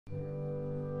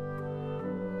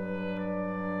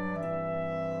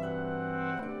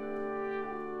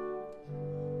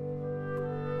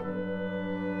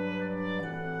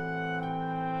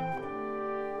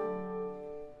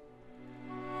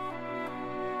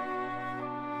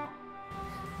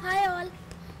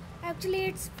Actually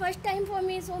it's first time for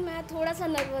me, सो मैं थोड़ा सा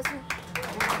नर्वस हूँ।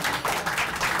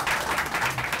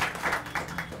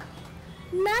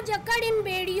 ना जकड़ इन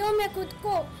बेड़ियों में खुद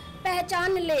को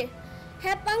पहचान ले,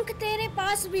 है पंख तेरे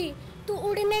पास भी तू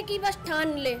उड़ने की बस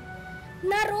ठान ले।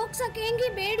 ना रोक सकेंगी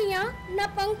बेड़ियाँ ना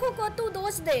पंखों को तू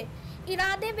दोष दे,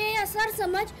 इरादे बेअसर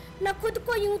समझ न खुद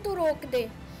को यूं तू रोक दे।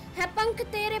 है पंख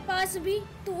तेरे पास भी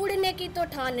तू उड़ने की तो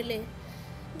ठान ले।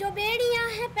 जो बेड़ियाँ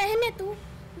है पहने तू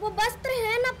वो वस्त्र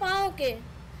है न पाँव के,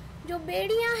 जो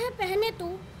बेड़ियाँ है पहने तू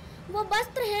वो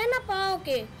वस्त्र है न पाँव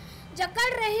के। जकड़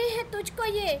रहे हैं तुझको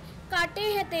ये कांटे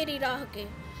हैं तेरी राह के।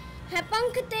 है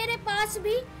पंख तेरे पास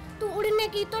भी तू उड़ने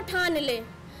की तो ठान ले।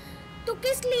 तू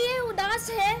किस लिए उदास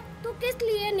है तू किस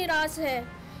लिए निराश है,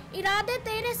 इरादे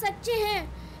तेरे सच्चे हैं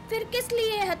फिर किस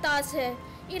लिए हताश है।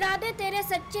 इरादे तेरे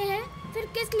सच्चे हैं फिर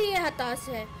किस लिए हताश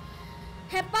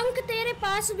है पंख तेरे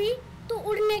पास भी तू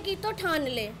उड़ने की तो ठान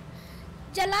ले।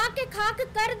 जला के खाक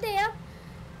कर दे अब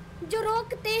जो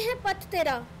रोकते हैं पथ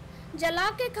तेरा, जला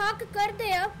के खाक कर दे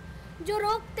अब जो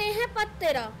रोकते हैं पथ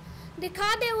तेरा।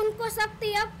 दिखा दे उनको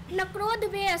शक्ति अब न क्रोध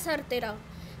बेअसर तेरा।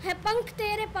 है पंख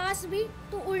तेरे पास भी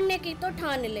तू उड़ने की तो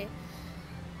ठान ले।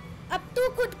 अब तू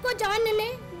खुद को जान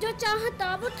ले जो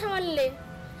चाहता वो ठान ले,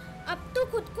 अब तू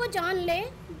खुद को जान ले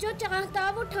जो चाहता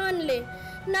वो ठान ले।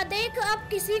 न देख अब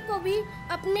किसी को भी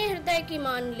अपने हृदय की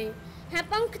मान ले। है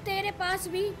पंख तेरे पास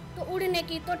भी तो उड़ने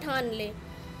की तो ठान ले।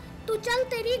 तू चल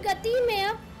तेरी गति में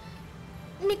अब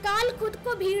निकाल खुद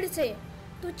को भीड़ से,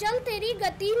 तू चल तेरी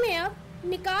गति में अब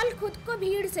निकाल खुद को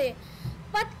भीड़ से।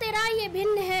 पथ तेरा ये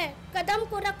भिन्न है कदम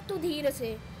को रख तू धीर से।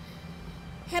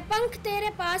 है पंख तेरे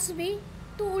पास भी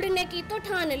तू उड़ने की तो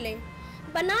ठान ले।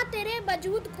 बना तेरे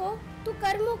वजूद को तू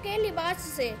कर्मों के लिबास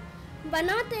से,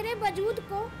 बना तेरे वजूद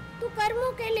को तू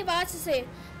कर्मों के लिबास से।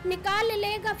 निकाल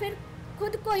लेगा फिर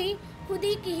खुद को ही खुद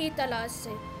ही की ही तलाश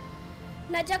से।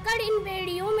 न जकड़ इन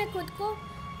बेड़ियों में खुद को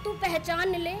तू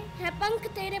पहचान ले, है पंख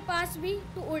तेरे पास भी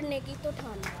तू उड़ने की तो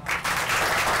ठान ले।